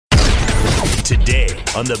Today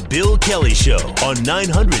on The Bill Kelly Show on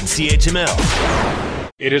 900 CHML.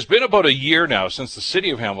 It has been about a year now since the city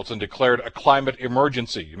of Hamilton declared a climate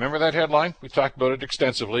emergency. You remember that headline? We talked about it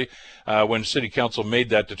extensively when City Council made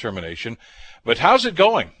that determination. But how's it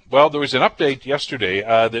going? Well, there was an update yesterday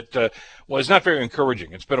that was not very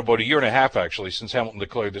encouraging. It's been about a year and a half, actually, since Hamilton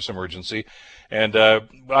declared this emergency. And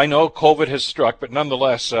I know COVID has struck, but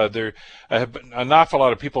nonetheless, there have been an awful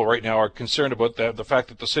lot of people right now are concerned about the fact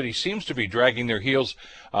that the city seems to be dragging their heels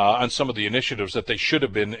on some of the initiatives that they should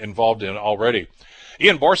have been involved in already.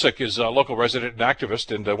 Ian Borsuk is a local resident and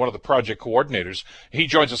activist and one of the project coordinators. He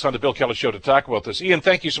joins us on the Bill Kelly Show to talk about this. Ian,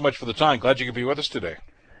 thank you so much for the time. Glad you could be with us today.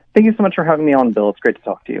 Thank you so much for having me on, Bill. It's great to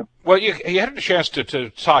talk to you. Well, you had a chance to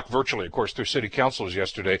talk virtually, of course, through city councilors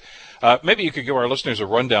yesterday. Maybe you could give our listeners a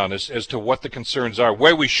rundown as to what the concerns are,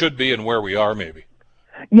 where we should be and where we are, maybe.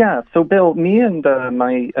 Yeah, so Bill, me and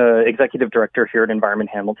my executive director here at Environment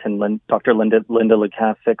Hamilton, Dr. Linda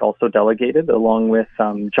Lukasik, also delegated, along with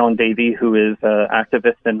John Davey, who is an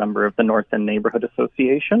activist and member of the North End Neighborhood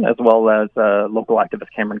Association, as well as local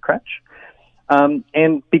activist Cameron Kretsch.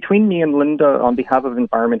 And between me and Linda, on behalf of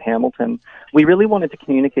Environment Hamilton, we really wanted to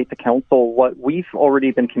communicate to council what we've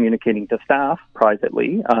already been communicating to staff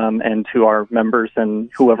privately and to our members and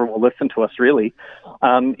whoever will listen to us, really,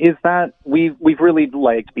 is that we've really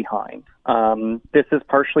lagged behind. This is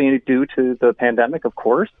partially due to the pandemic, of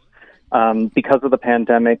course. Because of the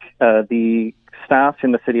pandemic, the staff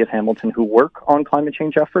in the city of Hamilton who work on climate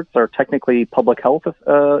change efforts are technically public health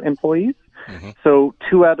employees. Mm-hmm. So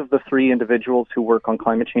 2 out of the 3 individuals who work on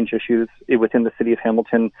climate change issues within the city of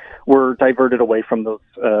Hamilton were diverted away from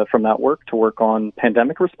that work to work on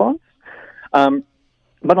pandemic response.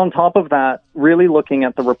 But on top of that, really looking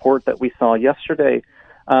at the report that we saw yesterday,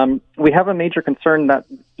 we have a major concern that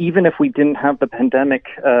even if we didn't have the pandemic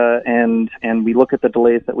and we look at the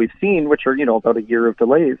delays that we've seen, which are, about a year of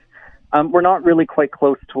delays, we're not really quite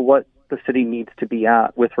close to what the city needs to be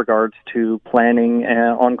at with regards to planning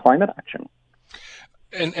on climate action.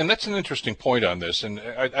 And that's an interesting point on this, and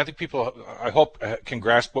I think people, I hope, can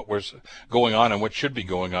grasp what was going on and what should be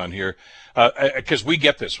going on here, because we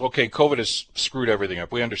get this. Okay, COVID has screwed everything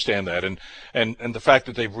up. We understand that, and the fact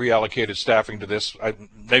that they've reallocated staffing to this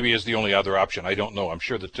maybe is the only other option. I don't know. I'm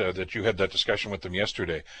sure that you had that discussion with them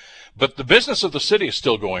yesterday. But the business of the city is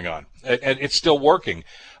still going on, and it's still working.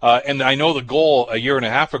 And I know the goal a year and a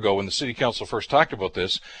half ago when the city council first talked about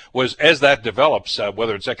this was as that develops,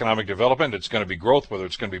 whether it's economic development, it's going to be growth, whether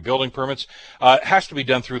it's going to be building permits, it has to be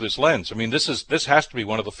done through this lens. I mean, this has to be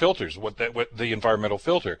one of the filters, what the environmental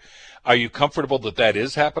filter. Are you comfortable that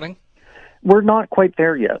is happening? We're not quite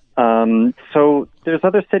there yet. So there's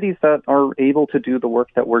other cities that are able to do the work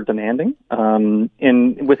that we're demanding. Within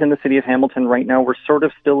the city of Hamilton right now, we're sort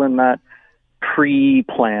of still in that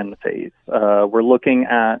pre-plan phase. We're looking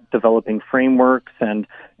at developing frameworks and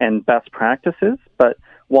best practices, but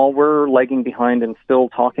while we're lagging behind and still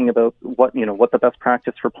talking about what the best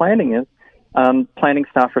practice for planning is, planning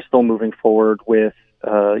staff are still moving forward with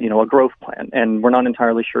a growth plan, and we're not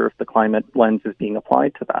entirely sure if the climate lens is being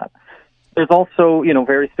applied to that. There's also,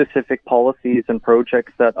 very specific policies and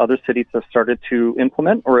projects that other cities have started to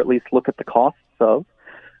implement, or at least look at the costs of.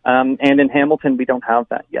 And in Hamilton, we don't have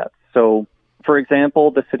that yet. So, for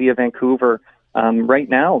example, the city of Vancouver, right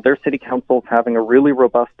now, their city council is having a really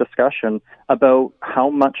robust discussion about how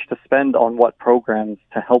much to spend on what programs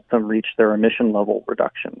to help them reach their emission level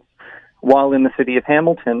reductions. While in the city of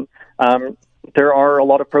Hamilton, there are a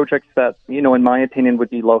lot of projects that, in my opinion, would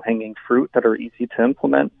be low-hanging fruit that are easy to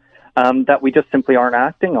implement. That we just simply aren't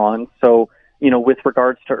acting on. So, with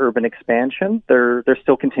regards to urban expansion, there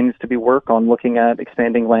still continues to be work on looking at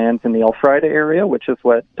expanding lands in the Elfrida area, which is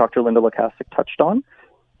what Dr. Linda Lukasik touched on.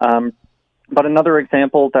 But another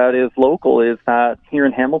example that is local is that here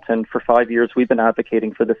in Hamilton, for 5 years, we've been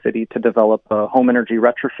advocating for the city to develop a home energy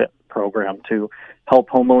retrofit program to help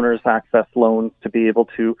homeowners access loans to be able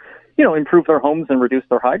to improve their homes and reduce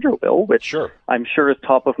their hydro bill, which I'm sure is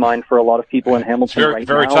top of mind for a lot of people in Hamilton right now.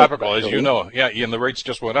 Very topical, as you know. Yeah, Ian, the rates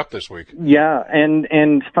just went up this week. Yeah,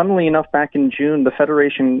 and funnily enough, back in June, the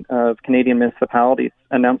Federation of Canadian Municipalities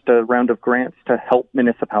announced a round of grants to help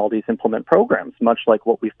municipalities implement programs, much like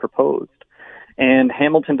what we've proposed. And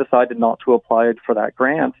Hamilton decided not to apply for that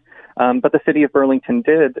grant, but the city of Burlington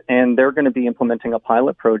did, and they're going to be implementing a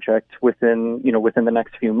pilot project within the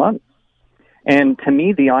next few months. And to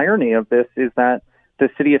me, the irony of this is that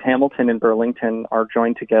the city of Hamilton and Burlington are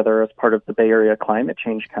joined together as part of the Bay Area Climate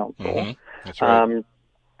Change Council. Mm-hmm. That's right.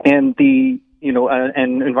 And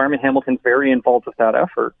and Environment Hamilton's very involved with that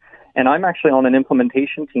effort. And I'm actually on an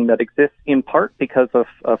implementation team that exists in part because of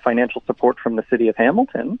financial support from the city of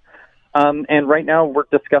Hamilton, And right now we're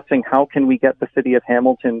discussing how can we get the city of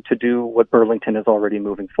Hamilton to do what Burlington is already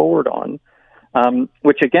moving forward on,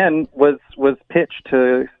 which again was pitched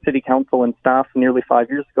to city council and staff nearly 5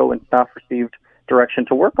 years ago, and staff received direction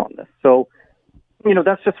to work on this. So,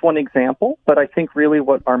 that's just one example, but I think really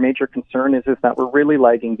what our major concern is that we're really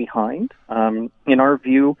lagging behind. In our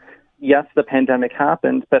view, yes, the pandemic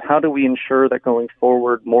happened, but how do we ensure that going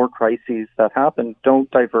forward, more crises that happen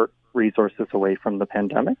don't divert resources away from the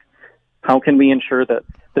pandemic? How can we ensure that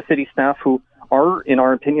the city staff, who are, in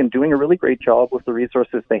our opinion, doing a really great job with the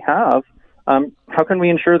resources they have, how can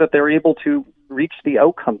we ensure that they're able to reach the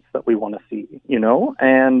outcomes that we want to see,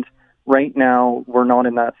 And right now, we're not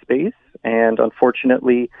in that space. And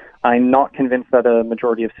unfortunately, I'm not convinced that a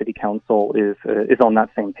majority of city council is on that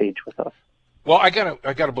same page with us. Well, I got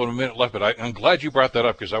about a minute left, but I'm glad you brought that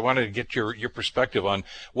up because I wanted to get your perspective on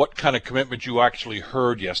what kind of commitment you actually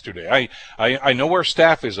heard yesterday. I know where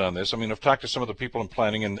staff is on this. I mean, I've talked to some of the people in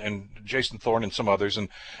planning and Jason Thorne and some others, and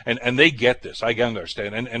they get this. I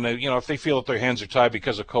understand. And if they feel that their hands are tied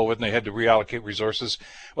because of COVID and they had to reallocate resources,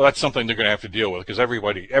 well, that's something they're going to have to deal with because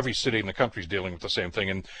every city in the country is dealing with the same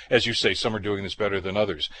thing. And as you say, some are doing this better than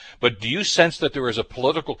others. But do you sense that there is a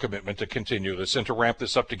political commitment to continue this and to ramp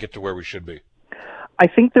this up to get to where we should be? I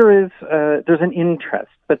think there's an interest,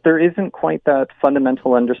 but there isn't quite that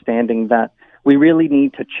fundamental understanding that we really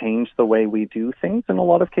need to change the way we do things in a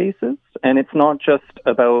lot of cases. And it's not just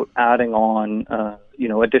about adding on,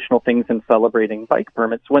 additional things and celebrating bike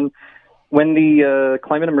permits. When the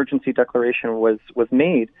climate emergency declaration was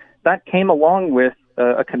made, that came along with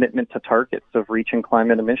a commitment to targets of reaching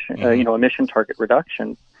climate emission target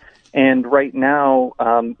reductions. And right now,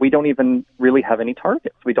 we don't even really have any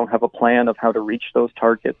targets. We don't have a plan of how to reach those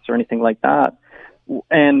targets or anything like that.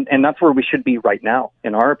 And that's where we should be right now,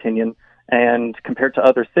 in our opinion. And compared to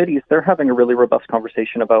other cities, they're having a really robust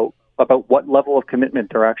conversation about what level of commitment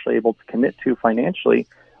they're actually able to commit to financially.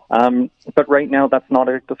 But right now, that's not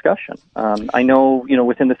a discussion. I know,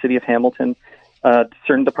 within the city of Hamilton,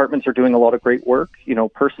 certain departments are doing a lot of great work.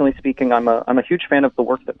 Personally speaking, I'm a huge fan of the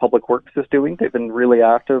work that Public Works is doing. They've been really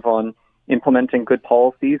active on implementing good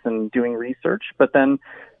policies and doing research. But then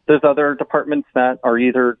there's other departments that are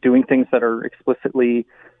either doing things that are explicitly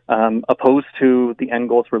opposed to the end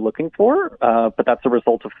goals we're looking for, but that's a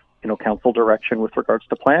result of council direction with regards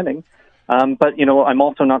to planning. But I'm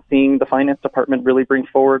also not seeing the finance department really bring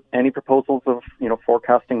forward any proposals of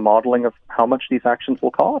forecasting, modeling of how much these actions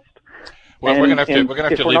will cost. Well, we're going to have to leave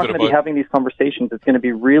it. If we're not going to be having these conversations, it's going to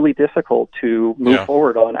be really difficult to move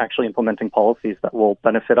forward on actually implementing policies that will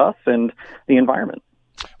benefit us and the environment.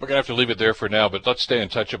 We're going to have to leave it there for now, but let's stay in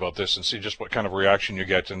touch about this and see just what kind of reaction you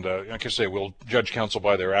get. And like I say, we'll judge council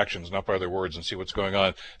by their actions, not by their words, and see what's going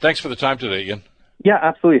on. Thanks for the time today, Ian. Yeah,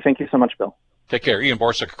 absolutely. Thank you so much, Bill. Take care. Ian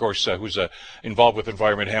Borsuk, of course, who's involved with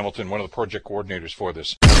Environment Hamilton, one of the project coordinators for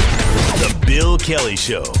this. The Bill Kelly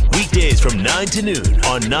Show, weekdays from 9 to noon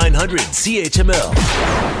on 900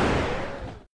 CHML.